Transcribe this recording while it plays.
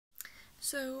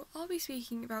So I'll be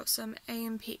speaking about some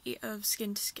A&P of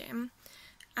skin to skin,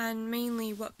 and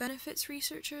mainly what benefits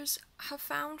researchers have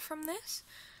found from this.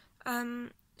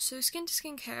 So skin to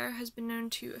skin care has been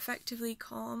known to effectively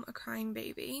calm a crying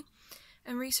baby,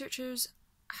 and researchers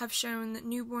have shown that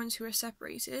newborns who are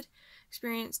separated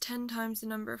experience 10 times the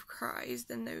number of cries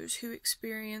than those who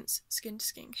experience skin to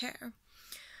skin care.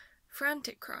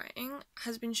 Frantic crying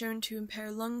has been shown to impair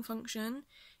lung function,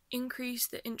 increase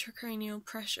the intracranial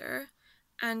pressure,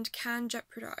 and can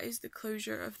jeopardize the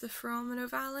closure of the foraminal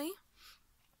valley.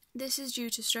 This is due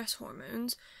to stress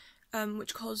hormones,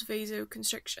 which cause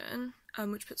vasoconstriction,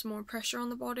 which puts more pressure on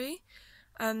the body.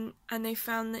 And they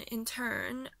found that in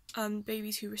turn,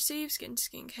 babies who receive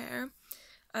skin-to-skin care,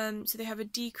 so they have a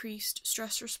decreased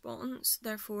stress response,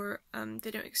 therefore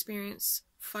they don't experience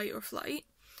fight or flight,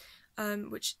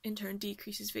 which in turn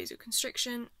decreases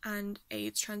vasoconstriction and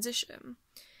aids transition.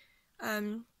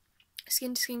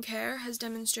 Skin-to-skin care has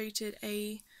demonstrated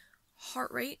a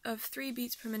heart rate of 3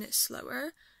 beats per minute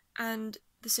slower, and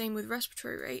the same with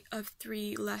respiratory rate of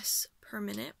 3 less per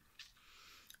minute.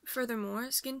 Furthermore,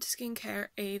 skin-to-skin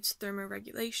care aids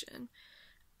thermoregulation,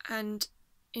 and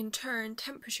in turn,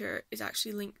 temperature is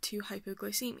actually linked to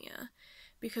hypoglycemia,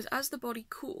 because as the body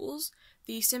cools,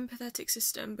 the sympathetic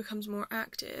system becomes more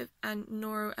active and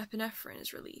norepinephrine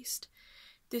is released.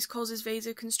 This causes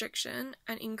vasoconstriction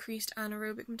and increased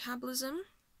anaerobic metabolism.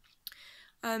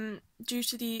 Due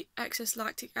to the excess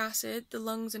lactic acid, the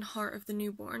lungs and heart of the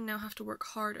newborn now have to work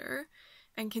harder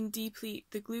and can deplete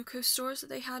the glucose stores that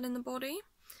they had in the body.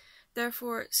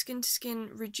 Therefore,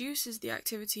 skin-to-skin reduces the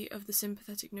activity of the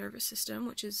sympathetic nervous system,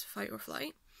 which is fight or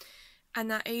flight,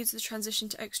 and that aids the transition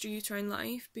to extrauterine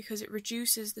life because it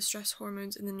reduces the stress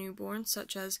hormones in the newborn,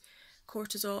 such as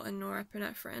cortisol and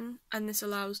norepinephrine, and this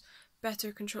allows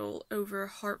better control over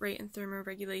heart rate and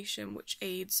thermoregulation, which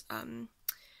aids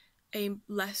a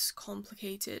less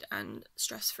complicated and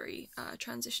stress-free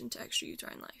transition to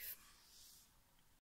extrauterine life.